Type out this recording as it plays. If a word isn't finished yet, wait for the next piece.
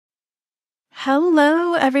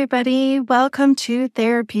Hello, everybody. Welcome to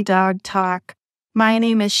Therapy Dog Talk. My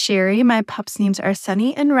name is Sherry. My pups' names are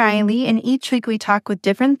Sunny and Riley, and each week we talk with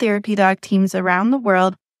different therapy dog teams around the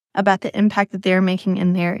world about the impact that they're making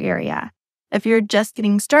in their area. If you're just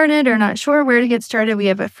getting started or not sure where to get started, we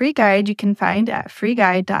have a free guide you can find at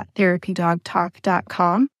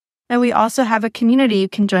freeguide.therapydogtalk.com. And we also have a community you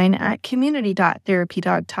can join at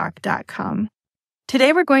community.therapydogtalk.com.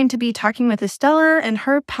 Today, we're going to be talking with Estella and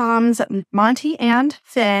her Poms, Monti and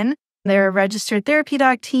Finn. They're a registered therapy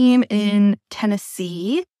dog team in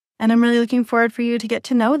Tennessee, and I'm really looking forward for you to get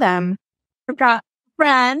to know them. We've got a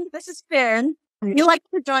friend. This is Finn. You like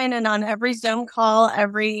to join in on every Zoom call,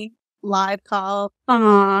 every live call.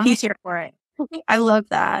 Aww. He's here for it. I love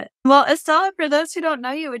that. Well, Estella, for those who don't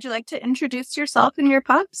know you, would you like to introduce yourself and your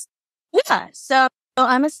pups? Yeah. So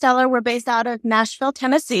I'm Estella. We're based out of Nashville,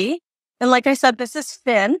 Tennessee. And like I said, this is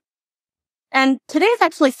Finn. And today is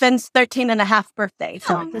actually Finn's 13 and a half birthday.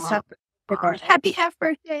 So happy half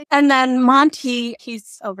birthday. And then Monty,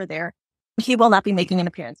 he's over there. He will not be making an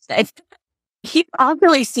appearance today. He's a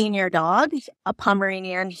really senior dog, a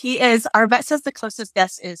Pomeranian. Our vet says the closest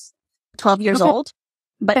guess is 12 years old,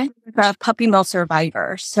 but he's a puppy mill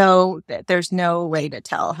survivor. So there's no way to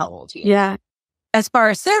tell how old he is. Yeah. As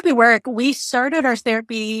far as therapy work, we started our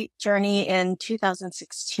therapy journey in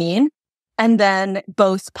 2016. And then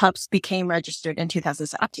both pups became registered in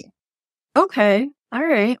 2017. Okay. All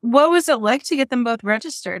right. What was it like to get them both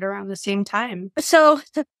registered around the same time? So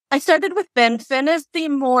I started with Finn. Finn is the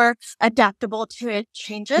more adaptable to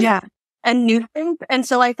changes and new things. And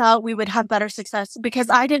so I thought we would have better success because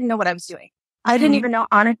I didn't know what I was doing. I didn't even know,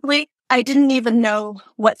 honestly, I didn't even know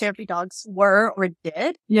what therapy dogs were or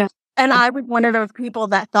did. Yeah. And I was one of those people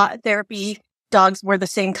that thought therapy dogs were the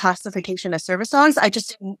same classification as service dogs. I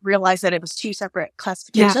just didn't realize that it was two separate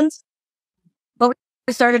classifications. Yeah. But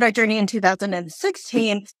we started our journey in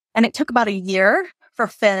 2016, and it took about a year for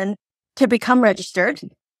Finn to become registered.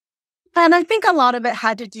 And I think a lot of it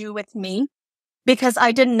had to do with me because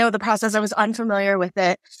I didn't know the process. I was unfamiliar with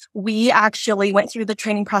it. We actually went through the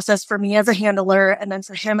training process for me as a handler and then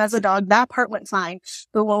for him as a dog. That part went fine.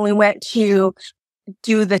 But when we went to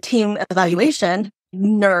do the team evaluation,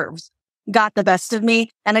 nerves got the best of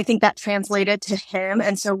me. And I think that translated to him.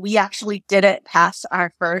 And so we actually didn't pass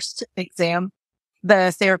our first exam,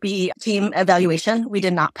 the therapy team evaluation. We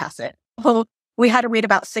did not pass it. So we had to wait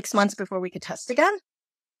about 6 months before we could test again.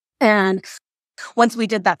 And once we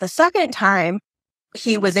did that the second time,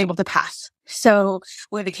 he was able to pass. So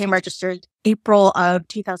we became registered April of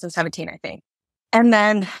 2017, I think. And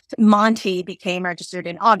then Monty became registered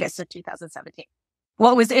in August of 2017.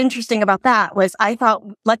 What was interesting about that was I thought,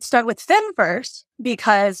 let's start with Finn first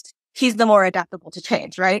because he's the more adaptable to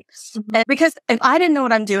change, right? Mm-hmm. And because if I didn't know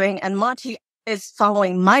what I'm doing and Monty is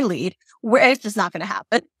following my lead, it's just not going to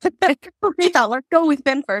happen. We thought, let's go with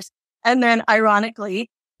Finn first. And then ironically,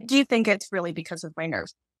 do you think it's really because of my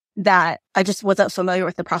nerves that I just wasn't familiar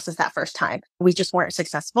with the process that first time? We just weren't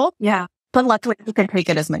successful. Yeah. But luckily, you can take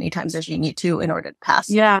it as many times as you need to in order to pass.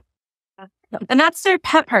 Yeah. And that's their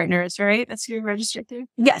pet partners, right? That's who you're registered through?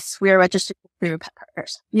 Yes, we are registered through pet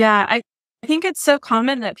partners. Yeah, I think it's so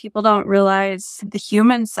common that people don't realize the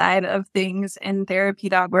human side of things in therapy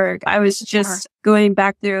dog work. I was just going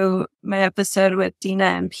back through my episode with Dina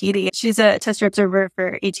and Petey. She's a tester observer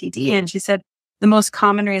for ATD, and she said the most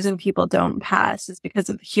common reason people don't pass is because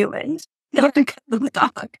of the humans, not because of the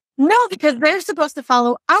dog. No, because they're supposed to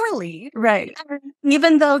follow our lead. Right.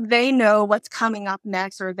 Even though they know what's coming up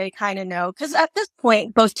next, or they kind of know, because at this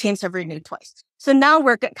point, both teams have renewed twice. So now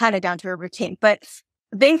we're kind of down to a routine, but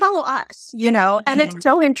they follow us, and it's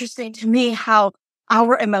so interesting to me how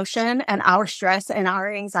our emotion and our stress and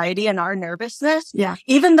our anxiety and our nervousness,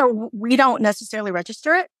 even though we don't necessarily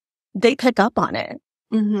register it, they pick up on it.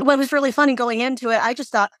 Mm-hmm. What was really funny going into it, I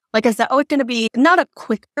just thought, like I said, it's going to be not a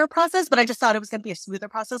quicker process, but I just thought it was going to be a smoother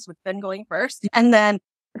process with Finn going first. And then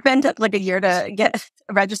Finn took like a year to get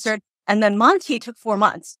registered. And then Monty took 4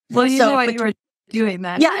 months. Well, you know what you were doing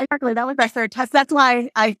that. Yeah, exactly. That was our third test. That's why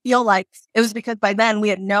I feel like it was because by then we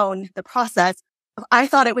had known the process. I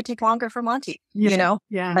thought it would take longer for Monty, Yeah.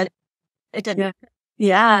 But it didn't.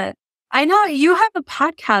 Yeah. I know you have a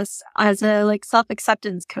podcast as a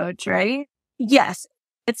self-acceptance coach, right? Yes.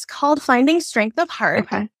 It's called Finding Strength of Heart.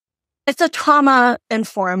 Okay. It's a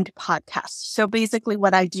trauma-informed podcast. So basically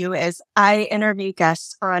what I do is I interview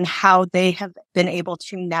guests on how they have been able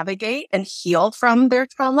to navigate and heal from their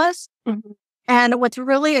traumas. Mm-hmm. And what's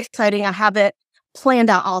really exciting, I have it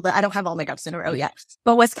planned out I don't have all my ducks in a row yet.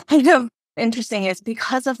 But what's kind of interesting is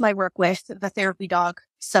because of my work with the therapy dog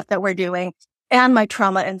stuff that we're doing and my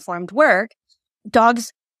trauma-informed work,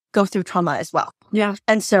 dogs go through trauma as well. Yeah.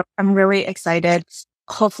 And so I'm really excited.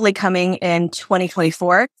 Hopefully coming in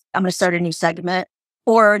 2024, I'm going to start a new segment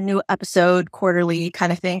or a new episode, quarterly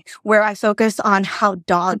kind of thing, where I focus on how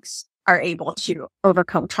dogs are able to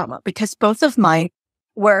overcome trauma. Because both of mine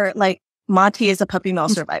were like, Monty is a puppy mill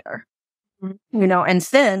survivor, and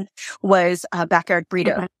Finn was a backyard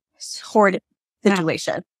breeder, horrid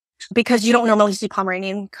situation. Because you don't normally see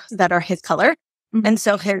Pomeranians that are his color. And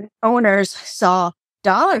so his owners saw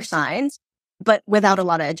dollar signs, but without a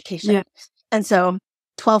lot of education. Yeah. And so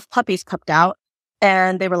 12 puppies popped out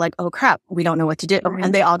and they were like, oh crap, we don't know what to do.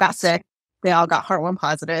 And they all got sick. They all got heartworm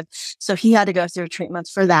positive. So he had to go through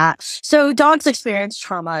treatments for that. So dogs experience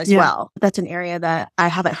trauma as well. That's an area that I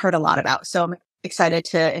haven't heard a lot about. So I'm excited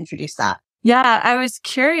to introduce that. Yeah, I was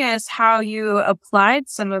curious how you applied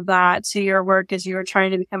some of that to your work as you were trying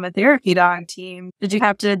to become a therapy dog team. Did you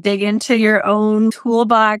have to dig into your own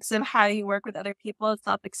toolbox of how you work with other people,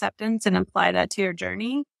 self-acceptance, and apply that to your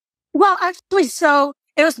journey? Well, actually, so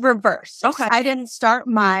it was reversed. Okay. I didn't start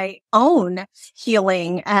my own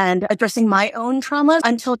healing and addressing my own traumas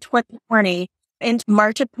until 2020. In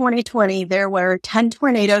March of 2020, there were 10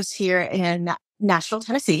 tornadoes here in Nashville,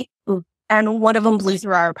 Tennessee. And one of them blew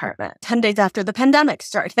through our apartment 10 days after the pandemic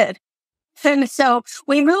started. And so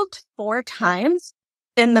we moved 4 times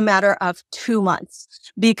in the matter of 2 months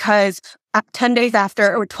because 10 days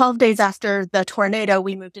after or 12 days after the tornado,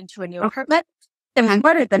 we moved into a new apartment and we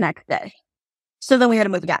started the next day. So then we had to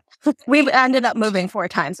move again. We ended up moving 4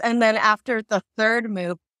 times. And then after the third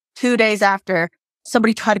move, 2 days after,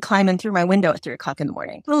 somebody tried to climb in through my window at 3:00 in the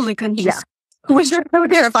morning. Oh my goodness. Yeah. Which was so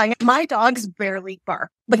terrifying. My dogs barely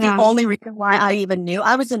bark. But the only reason why I even knew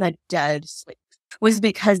I was in a dead sleep was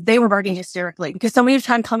because they were barking hysterically because somebody was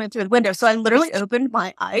trying to come in through the window. So I literally opened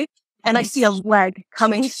my eye and I see a leg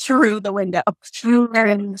coming through the window.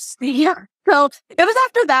 Yeah. So it was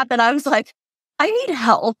after that I was like, I need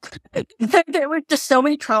help. There were just so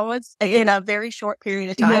many traumas in a very short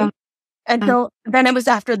period of time. Yeah. And so then it was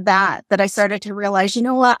after that I started to realize, you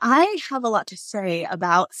know what? I have a lot to say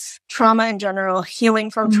about trauma in general,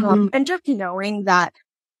 healing from trauma, and just knowing that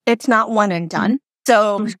it's not one and done.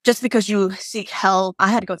 So just because you seek help, I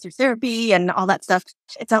had to go through therapy and all that stuff.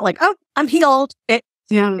 It's not like, oh, I'm healed. It's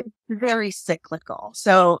very cyclical.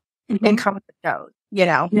 So it comes and goes,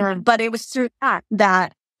 Yeah. But it was through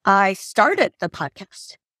that I started the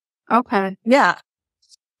podcast. Okay. Yeah.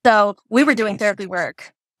 So we were doing therapy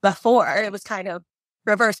work before. It was kind of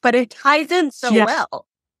reversed, but it ties in so well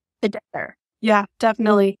together. Yeah,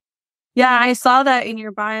 definitely. Yeah, I saw that in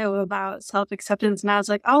your bio about self-acceptance, and I was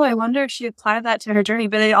like, oh, I wonder if she applied that to her journey.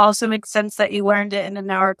 But it also makes sense that you learned it and then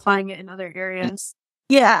now are applying it in other areas.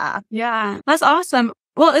 Yeah. Yeah, that's awesome.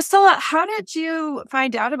 Well, Estella, how did you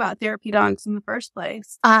find out about therapy dogs in the first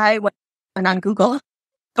place? I went on Google.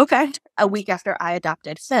 Okay. A week after I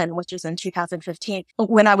adopted Finn, which is in 2015,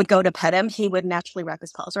 when I would go to pet him, he would naturally wrap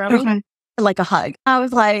his paws around me like a hug. I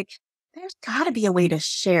was like, there's got to be a way to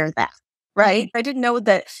share that, right? I didn't know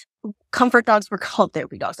that comfort dogs were called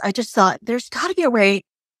therapy dogs. I just thought there's got to be a way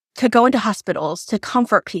to go into hospitals to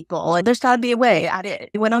comfort people. And there's got to be a way. I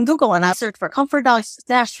went on Google and I searched for comfort dogs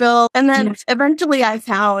Nashville. And then eventually I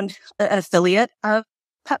found an affiliate of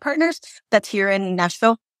Pet Partners that's here in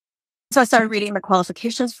Nashville. So I started reading the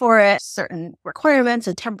qualifications for it, certain requirements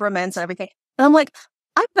and temperaments and everything. And I'm like,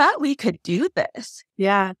 I bet we could do this.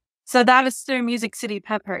 Yeah. So that was through Music City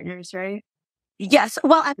Pet Partners, right? Yes.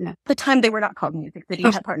 Well, at the time, they were not called Music City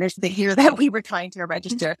Pet Partners. They hear that we were trying to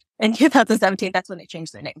register in 2017. That's when they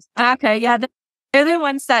changed their names. Okay. Yeah. They're the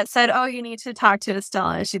ones that said, oh, you need to talk to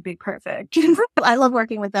Estella. She'd be perfect. I love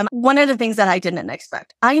working with them. One of the things that I didn't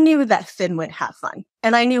expect, I knew that Finn would have fun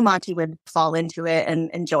and I knew Monty would fall into it and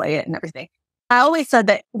enjoy it and everything. I always said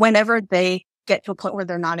that whenever they get to a point where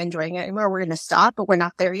they're not enjoying it anymore, we're going to stop, but we're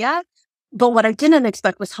not there yet. But what I didn't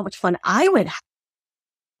expect was how much fun I would have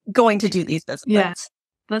going to do these visits. Yeah,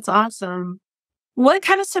 that's awesome. What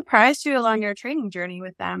kind of surprised you along your training journey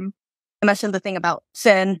with them? I mentioned the thing about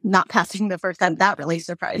Finn not passing the first time. That really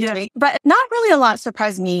surprised me. But not really a lot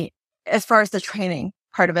surprised me as far as the training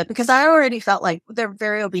part of it, because I already felt like they're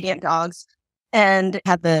very obedient dogs and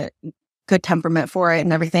had the good temperament for it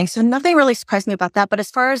and everything. So nothing really surprised me about that. But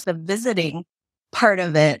as far as the visiting part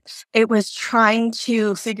of it, it was trying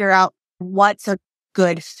to figure out what's a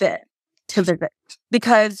good fit to visit.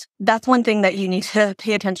 Because that's one thing that you need to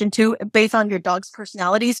pay attention to based on your dog's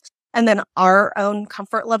personalities. And then our own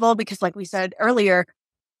comfort level, because like we said earlier,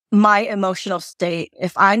 my emotional state,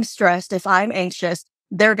 if I'm stressed, if I'm anxious,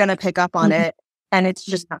 they're going to pick up on it and it's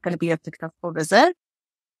just not going to be a successful visit.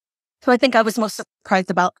 So I think I was most surprised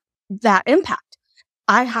about that impact.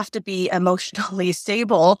 I have to be emotionally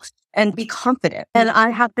stable and be confident. And I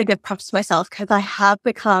have to give props to myself because I have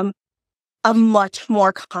become a much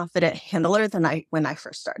more confident handler than when I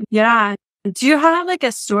first started. Yeah. Do you have like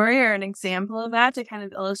a story or an example of that to kind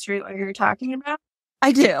of illustrate what you're talking about?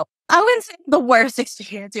 I do. I wouldn't say the worst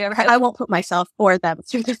experience you ever had. I won't put myself or them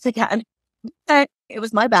through this again. But it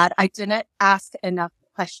was my bad. I didn't ask enough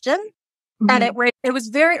questions. And it was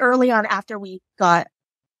very early on after we got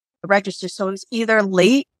registered. So it was either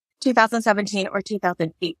late 2017 or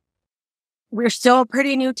 2008. We're still a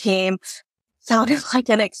pretty new team. Sounded like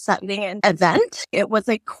an exciting event. It was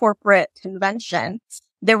a corporate convention.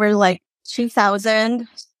 There were like 2,000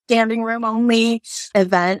 standing room only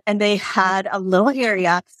event. And they had a little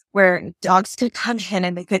area where dogs could come in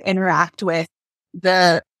and they could interact with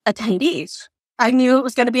the attendees. I knew it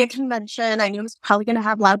was going to be a convention. I knew it was probably going to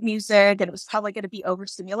have loud music and it was probably going to be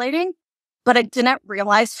overstimulating, but I didn't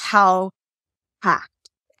realize how packed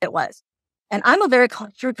it was. And I'm a very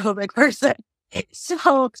claustrophobic person.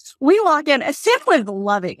 So we walk in, and Sam was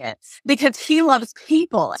loving it because he loves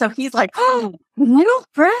people. So he's like, oh, new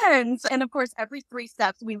friends. And of course, every 3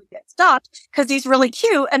 steps we would get stopped because he's really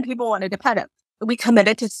cute and people wanted to pet him. We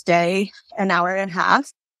committed to stay an hour and a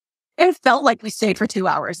half. It felt like we stayed for 2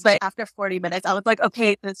 hours, but after 40 minutes, I was like,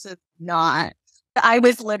 okay, this is not. I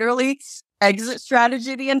was literally exit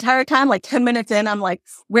strategy the entire time. Like 10 minutes in, I'm like,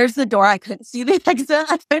 where's the door? I couldn't see the exit.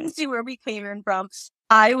 I couldn't see where we came in from.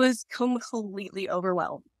 I was completely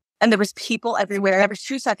overwhelmed. And there was people everywhere. Every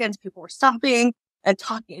 2 seconds, people were stopping and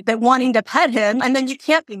talking, they wanting to pet him. And then you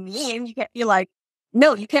can't be mean. You can't be like,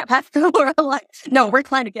 no, you can't pet them. We're like, no, we're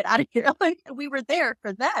trying to get out of here. Like, we were there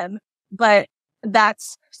for them. But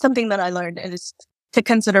that's something that I learned is to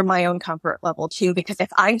consider my own comfort level too, because if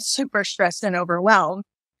I'm super stressed and overwhelmed,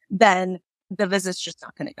 then the visit's just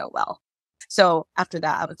not going to go well. So after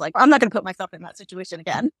that, I was like, I'm not going to put myself in that situation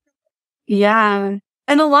again. Yeah.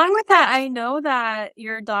 And along with that, I know that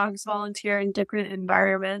your dogs volunteer in different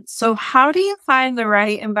environments. So how do you find the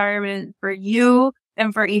right environment for you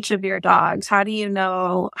and for each of your dogs? How do you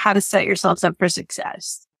know how to set yourselves up for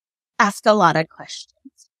success? Ask a lot of questions.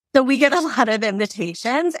 So we get a lot of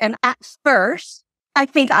invitations. And at first, I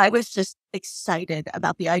think I was just excited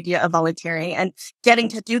about the idea of volunteering and getting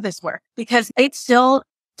to do this work because it still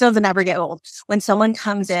doesn't ever get old. When someone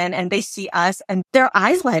comes in and they see us and their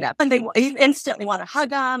eyes light up and they instantly want to hug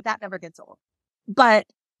them, that never gets old. But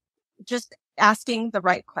just asking the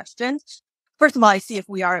right questions. First of all, I see if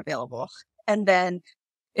we are available. And then,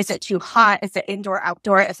 is it too hot? Is it indoor,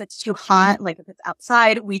 outdoor? If it's too hot, like if it's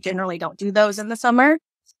outside, we generally don't do those in the summer.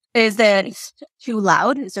 Is it too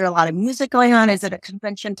loud? Is there a lot of music going on? Is it a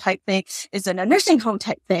convention type thing? Is it a nursing home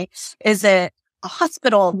type thing? Is it a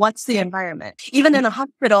hospital? What's the environment? Even in a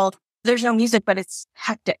hospital, there's no music, but it's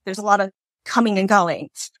hectic. There's a lot of coming and going.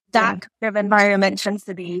 That kind of environment tends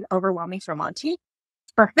to be overwhelming for Monty.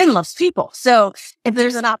 Finn loves people. So if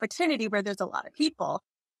there's an opportunity where there's a lot of people,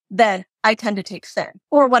 then I tend to take Finn.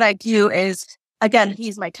 Or what I do is, again,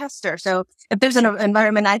 he's my tester. So if there's an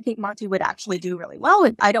environment I think Monty would actually do really well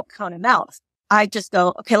with, I don't count him out. I just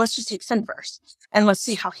go, okay, let's just take Finn first and let's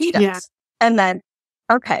see how he does. Yeah. And then,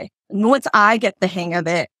 okay, once I get the hang of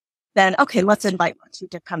it, then, okay, let's invite Monty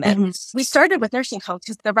to come in. Mm-hmm. We started with nursing homes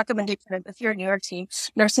because the recommendation is if you're a New York team,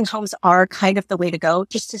 nursing homes are kind of the way to go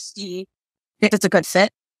just to see if it's a good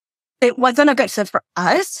fit. It wasn't a good fit for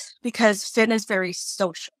us because Finn is very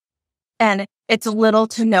social and it's little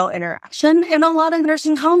to no interaction in a lot of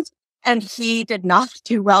nursing homes. And he did not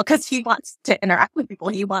do well because he wants to interact with people.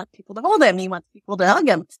 He wants people to hold him. He wants people to hug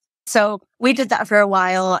him. So we did that for a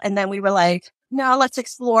while. And then we were like, no, let's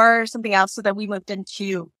explore something else. So then we moved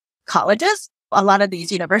into colleges. A lot of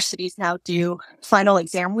these universities now do final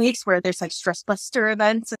exam weeks where there's like stress buster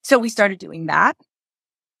events. So we started doing that.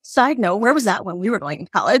 Side note, where was that when we were going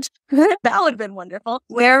to college? That would have been wonderful.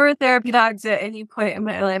 Where were therapy dogs at any point in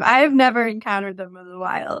my life? I've never encountered them in the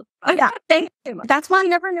wild. Oh, yeah, thank you. That's why I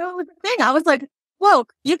never knew it was a thing. I was like, whoa,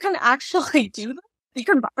 you can actually do this. You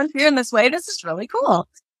can volunteer in this way. This is really cool.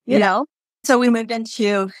 You know? So we moved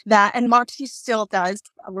into that. And Monty still does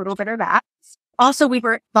a little bit of that. Also, we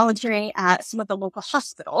were volunteering at some of the local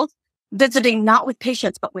hospitals, visiting not with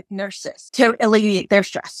patients, but with nurses to alleviate their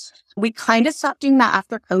stress. We kind of stopped doing that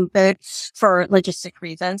after COVID for logistic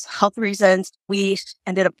reasons, health reasons. We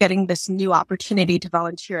ended up getting this new opportunity to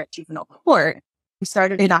volunteer at juvenile court. We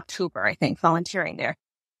started in October, I think, volunteering there.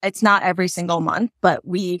 It's not every single month, but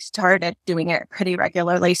we started doing it pretty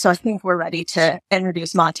regularly. So I think we're ready to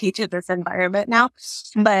introduce Monty to this environment now.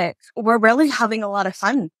 But we're really having a lot of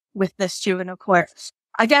fun with this juvenile court.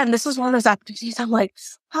 again, this was one of those opportunities. I'm like,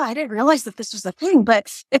 oh, I didn't realize that this was a thing,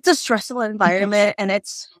 but it's a stressful environment, and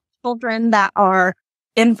it's children that are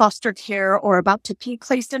in foster care or about to be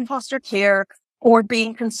placed in foster care or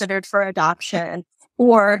being considered for adoption,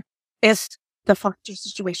 or if the foster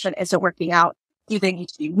situation isn't working out, do they need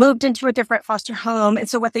to be moved into a different foster home? And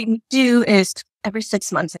so what they do is every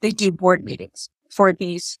 6 months, they do board meetings for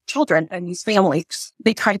these children and these families.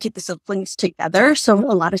 They try to keep the siblings together. So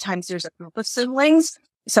a lot of times there's a group of siblings.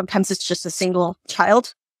 Sometimes it's just a single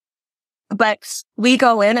child. But we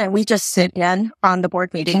go in and we just sit in on the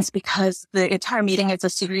board meetings because the entire meeting is a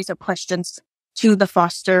series of questions to the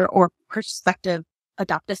foster or prospective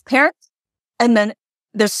adoptive parents. And then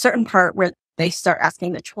there's a certain part where they start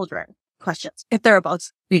asking the children questions if they're about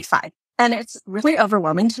to be 5. And it's really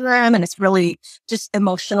overwhelming to them, and it's really just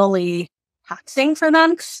emotionally taxing for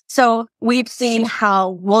them. So we've seen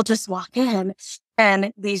how we'll just walk in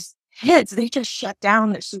and these kids, they just shut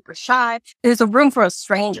down. They're super shy. There's a room full of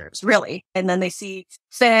strangers, really. And then they see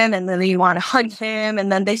Finn, and then they want to hug him,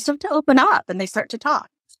 and then they start to open up and they start to talk.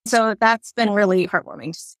 So that's been really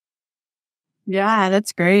heartwarming. Yeah,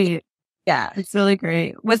 that's great. Yeah. It's really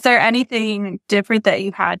great. Was there anything different that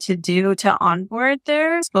you had to do to onboard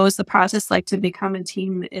there? What was the process like to become a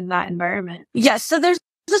team in that environment? Yes. So there's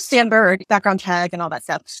a standard background check and all that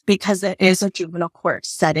stuff. Because it is a juvenile court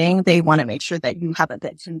setting, they want to make sure that you haven't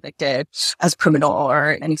been convicted as a criminal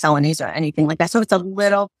or any felonies or anything like that. So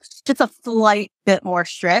it's just a slight bit more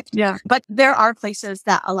strict. Yeah. But there are places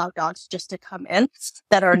that allow dogs just to come in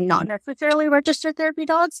that are not necessarily registered therapy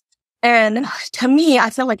dogs. And to me, I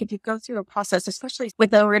feel like if you go through a process, especially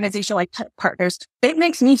with an organization like Pet Partners, it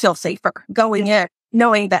makes me feel safer going in,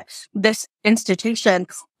 knowing that this institution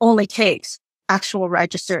only takes actual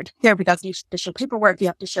registered therapy dogs. You have to show paperwork, you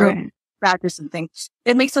have to show badges and things.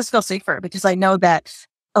 It makes us feel safer because I know that,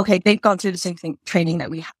 okay, they've gone through the same training that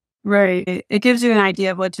we have. Right. It gives you an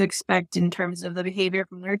idea of what to expect in terms of the behavior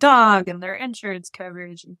from their dog and their insurance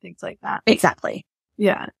coverage and things like that. Exactly.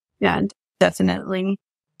 Yeah. Yeah, definitely.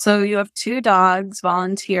 So you have 2 dogs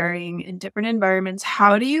volunteering in different environments.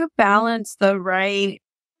 How do you balance the right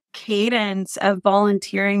cadence of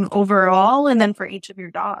volunteering overall and then for each of your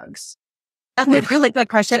dogs? That's a really good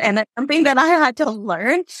question. And it's something that I had to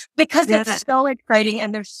learn because it's so exciting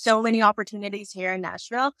and there's so many opportunities here in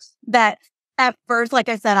Nashville that at first, like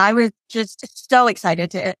I said, I was just so excited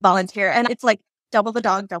to volunteer. And it's like double the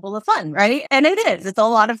dog, double the fun, right? And it is. It's a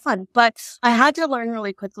lot of fun. But I had to learn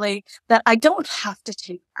really quickly that I don't have to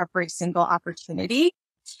take every single opportunity,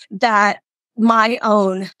 that my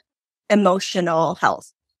own emotional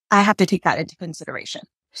health, I have to take that into consideration.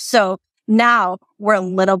 So now we're a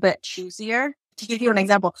little bit choosier. To give you an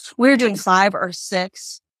example, we're doing 5 or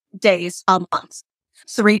 6 days a month,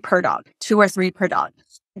 3 per dog, 2 or 3 per dog.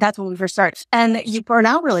 That's when we first started. And you burn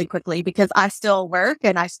out really quickly because I still work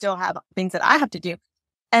and I still have things that I have to do.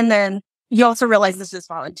 And then you also realize this is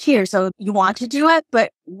volunteer. So you want to do it,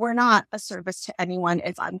 but we're not a service to anyone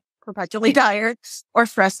if I'm perpetually tired or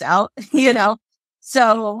stressed out,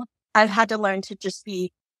 So I've had to learn to just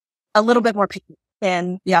be a little bit more picky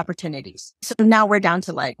in the opportunities. So now we're down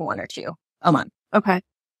to like 1 or 2 a month. Okay.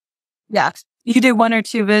 Yeah. You do 1 or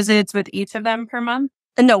 2 visits with each of them per month?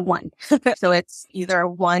 No, 1. So it's either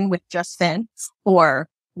 1 with just Finn or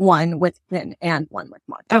 1 with Finn and 1 with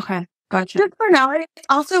Monti. Okay. Gotcha. Just for now.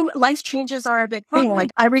 Also, life changes are a big thing.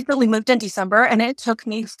 Like I recently moved in December and it took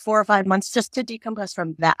me 4 or 5 months just to decompress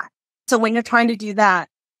from that. So when you're trying to do that,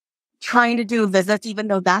 trying to do visits, even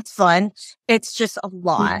though that's fun, it's just a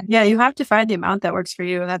lot. Yeah, you have to find the amount that works for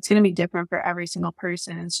you. That's going to be different for every single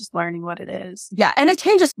person. It's just learning what it is. Yeah, and it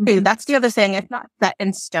changes too. That's the other thing. It's not set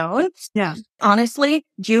in stone. Yeah. Honestly,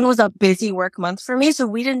 June was a busy work month for me, so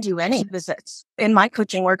we didn't do any visits. In my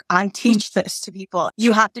coaching work, I teach this to people.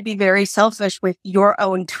 You have to be very selfish with your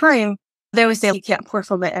own time. They always say you can't pour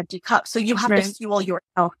from an empty cup. So you have to fuel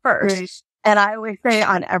yourself first. Right. And I always say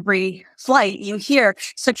on every flight, you hear,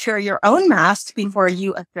 secure your own mask before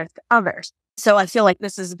you assist others. So I feel like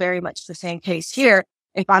this is very much the same case here.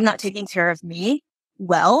 If I'm not taking care of me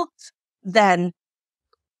well, then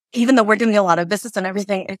even though we're doing a lot of business and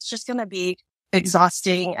everything, it's just going to be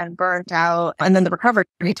exhausting and burnt out. And then the recovery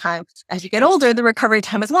time, as you get older, the recovery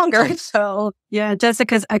time is longer. So yeah,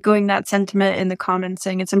 Jessica's echoing that sentiment in the comments,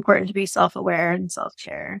 saying it's important to be self-aware and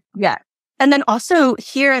self-care. Yeah. And then also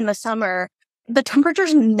here in the summer, the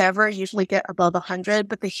temperatures never usually get above 100,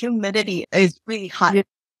 but the humidity is really high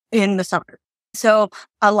in the summer. So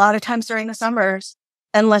a lot of times during the summers,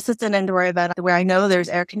 unless it's an indoor event where I know there's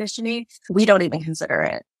air conditioning, we don't even consider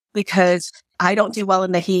it because I don't do well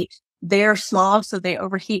in the heat. they're small, so they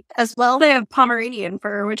overheat as well. They have Pomeranian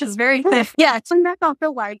fur, which is very thick. Yeah, it's not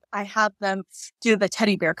also why I have them do the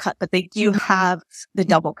teddy bear cut, but they do have the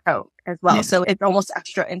double coat as well. Yeah. So it's almost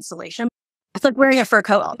extra insulation. It's like wearing a fur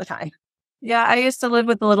coat all the time. Yeah, I used to live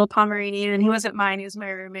with a little Pomeranian, and he wasn't mine. He was my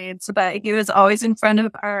roommate's, but he was always in front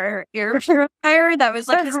of our air purifier. That was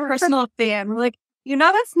like his personal fan. We're like,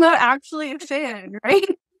 that's not actually a fan, right?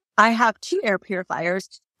 I have 2 air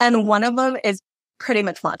purifiers, and one of them is pretty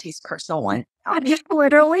much Monty's personal one. He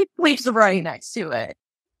literally sleeps right next to it.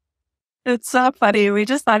 It's so funny. We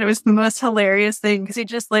just thought it was the most hilarious thing because he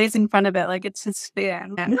just lays in front of it like it's his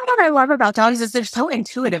fan. You know what I love about dogs is they're so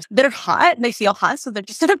intuitive. They're hot and they feel hot, so they're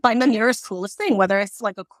just going to find the nearest coolest thing, whether it's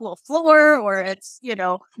like a cool floor or it's,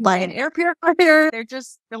 by an air purifier. They're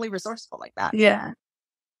just really resourceful like that. Yeah.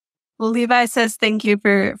 Well, Levi says thank you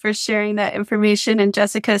for sharing that information. And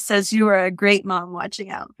Jessica says you are a great mom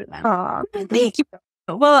watching out for them. Oh, thank you.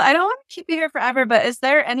 Well, I don't want to keep you here forever, but is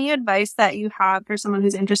there any advice that you have for someone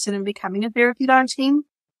who's interested in becoming a therapy dog team?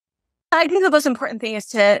 I think the most important thing is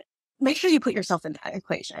to make sure you put yourself in that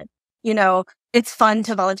equation. It's fun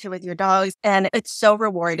to volunteer with your dogs and it's so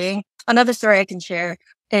rewarding. Another story I can share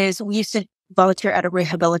is we used to volunteer at a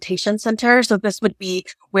rehabilitation center. So this would be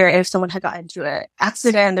where if someone had gotten into an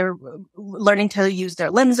accident, they're learning to use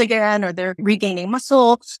their limbs again, or they're regaining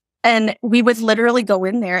muscle. And we would literally go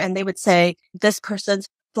in there and they would say, this person's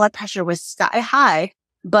blood pressure was sky high,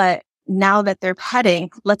 but now that they're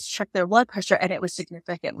petting, let's check their blood pressure. And it was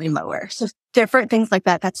significantly lower. So different things like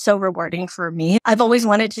that. That's so rewarding for me. I've always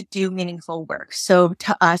wanted to do meaningful work. So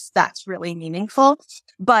to us, that's really meaningful.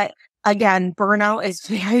 But again, burnout is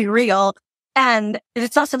very real. And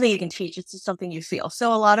it's not something you can teach. It's just something you feel.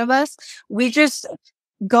 So a lot of us, we just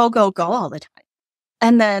go all the time.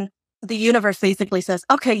 And then the universe basically says,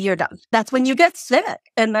 okay, you're done. That's when you get sick.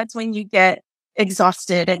 And that's when you get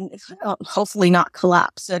exhausted and hopefully not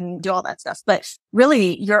collapse and do all that stuff. But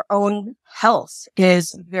really, your own health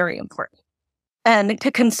is very important. And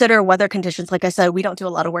to consider weather conditions, like I said, we don't do a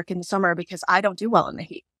lot of work in the summer because I don't do well in the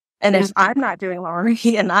heat. And if I'm not doing well in the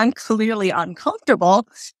heat and I'm clearly uncomfortable,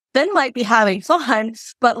 then might be having fun,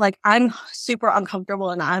 but like I'm super uncomfortable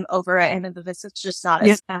and I'm over it. And the visit's just not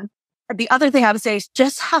as fun. The other thing I would say is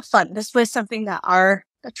just have fun. This was something that our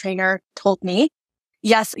trainer told me.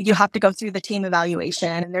 Yes, you have to go through the team evaluation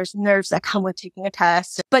and there's nerves that come with taking a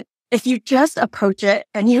test. But if you just approach it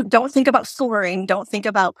and you don't think about scoring, don't think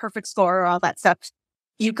about perfect score or all that stuff,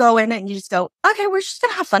 you go in and you just go, okay, we're just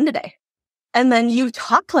going to have fun today. And then you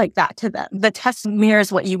talk like that to them. The test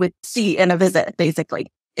mirrors what you would see in a visit, basically.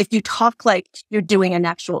 If you talk like you're doing an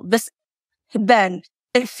actual visit, then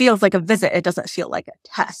it feels like a visit. It doesn't feel like a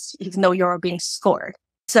test, even though you're being scored.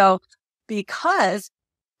 So because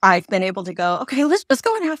I've been able to go, okay, let's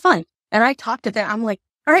go and have fun. And I talk to them. I'm like,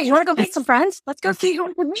 all right, you want to go meet some friends? Let's go see who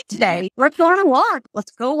we can meet today. Let's go on a walk.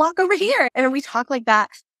 Let's go walk over here. And we talk like that.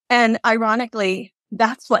 And ironically,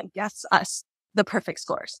 that's what gets us the perfect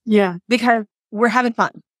scores. Yeah. Because we're having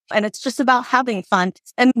fun. And it's just about having fun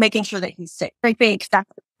and making sure that he's safe. I think that's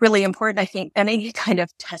really important. I think any kind of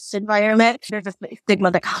test environment, there's a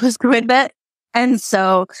stigma that comes with it. And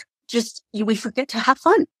so we forget to have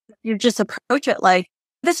fun. You just approach it like,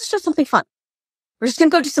 this is just something fun. We're just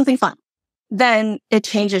going to go do something fun. Then it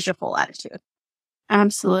changes your whole attitude.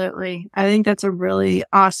 Absolutely. I think that's a really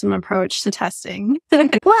awesome approach to testing.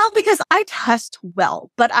 Well, because I test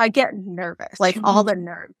well, but I get nervous, like all the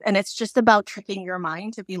nerves. And it's just about tricking your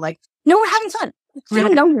mind to be like, no, we're having fun. You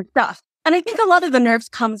don't know your stuff. And I think a lot of the nerves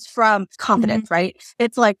comes from confidence, right?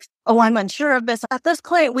 It's like, oh, I'm unsure of this. At this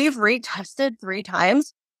point, we've retested 3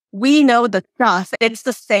 times. We know the stuff. It's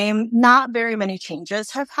the same. Not very many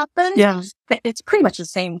changes have happened. Yeah. It's pretty much the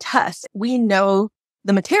same test. We know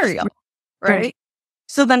the material, right?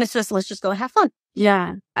 So then it's just, let's just go and have fun.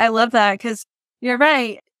 Yeah. I love that because you're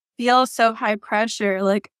right. Feel so high pressure.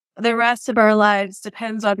 Like the rest of our lives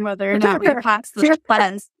depends on whether or not we pass the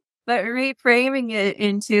test. But reframing it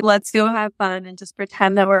into let's go have fun and just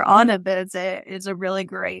pretend that we're on a visit is a really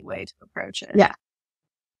great way to approach it. Yeah.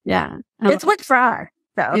 Yeah. It's what's for our.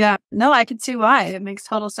 So. Yeah. No, I can see why. It makes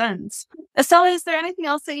total sense. Estella, is there anything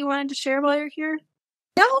else that you wanted to share while you're here?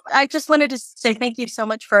 No, I just wanted to say thank you so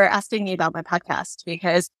much for asking me about my podcast,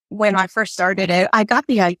 because when I first started it, I got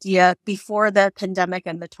the idea before the pandemic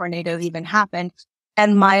and the tornado even happened.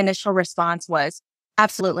 And my initial response was,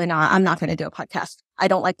 absolutely not. I'm not going to do a podcast. I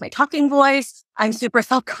don't like my talking voice. I'm super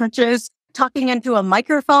self-conscious. Talking into a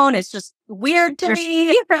microphone is just weird to me.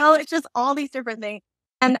 It's just all these different things.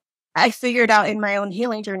 And I figured out in my own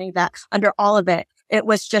healing journey that under all of it, it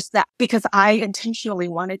was just that because I intentionally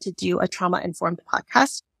wanted to do a trauma-informed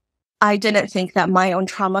podcast. I didn't think that my own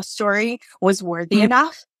trauma story was worthy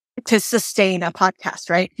enough to sustain a podcast,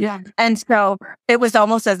 right? Yeah. And so it was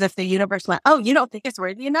almost as if the universe went, oh, you don't think it's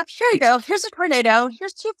worthy enough? Here you go. Here's a tornado.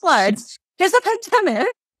 Here's 2 floods. Here's a pandemic.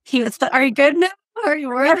 Are you good now? Are you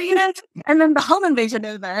worthy enough? And then the home invasion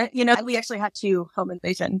event, we actually had 2 home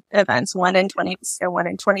invasion events, one in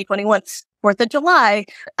 2021, 4th of July,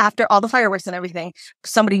 after all the fireworks and everything.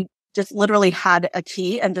 Somebody just literally had a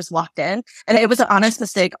key and just walked in. And it was an honest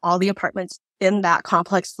mistake. All the apartments in that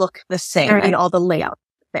complex look the same and all the layout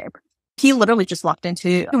the same. He literally just walked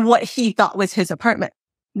into what he thought was his apartment.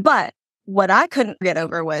 But what I couldn't get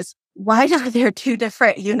over was, why are there 2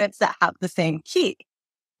 different units that have the same key?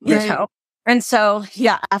 You know? And so,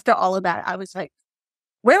 after all of that, I was like,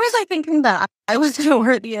 where was I thinking that I was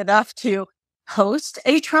worthy enough to host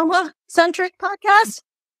a trauma-centric podcast?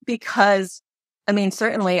 Because,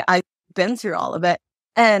 certainly I've been through all of it.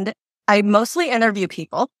 And I mostly interview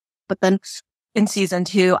people. But then in season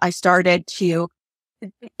 2, I started to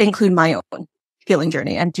include my own healing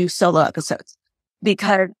journey and do solo episodes.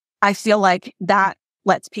 Because I feel like that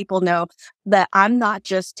lets people know that I'm not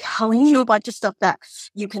just telling you a bunch of stuff that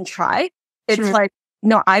you can try. It's like,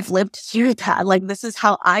 no, I've lived through that. Like, this is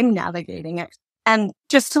how I'm navigating it. And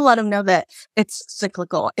just to let them know that it's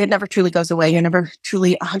cyclical. It never truly goes away. You're never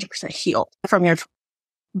truly 100% healed from your trauma.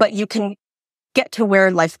 But you can get to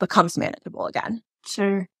where life becomes manageable again.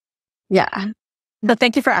 Sure. Yeah. But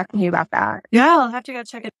thank you for asking me about that. Yeah, I'll have to go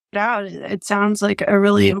check it out. It sounds like a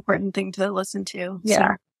really important thing to listen to. Yeah.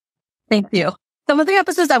 So. Thank you. Some of the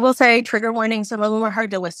episodes, I will say, trigger warning, some of them are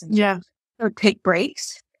hard to listen to. Yeah. So take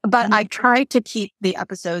breaks. But I try to keep the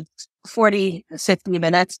episodes 40, 50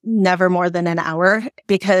 minutes, never more than an hour,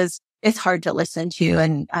 because it's hard to listen to.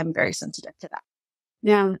 And I'm very sensitive to that.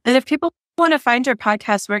 Yeah. And if people want to find your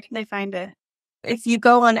podcast, where can they find it? If you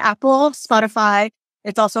go on Apple, Spotify,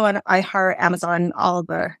 it's also on iHeart, Amazon, all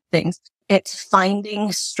the things. It's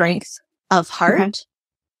Finding Strength of Heart. Okay.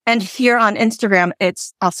 And here on Instagram,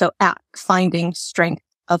 it's also at Finding Strength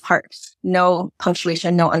of Heart. No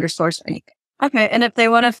punctuation, no underscores, or anything. Okay. And if they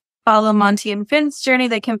want to follow Monti and Finn's journey,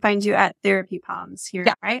 they can find you at Therapy Poms here,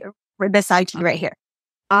 right? Right beside you right here.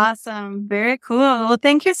 Awesome. Very cool. Well,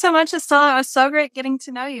 thank you so much, Estella. It was so great getting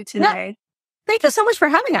to know you today. Yeah. Thank you so much for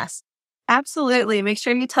having us. Absolutely. Make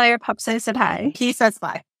sure you tell your pups I said hi. He says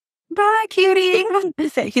bye. Bye, cutie.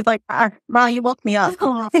 He's like, Ma, you woke me up.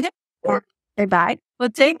 Say bye.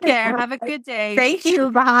 Well, take care. Have a good day. Thank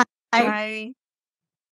you. Bye. Bye.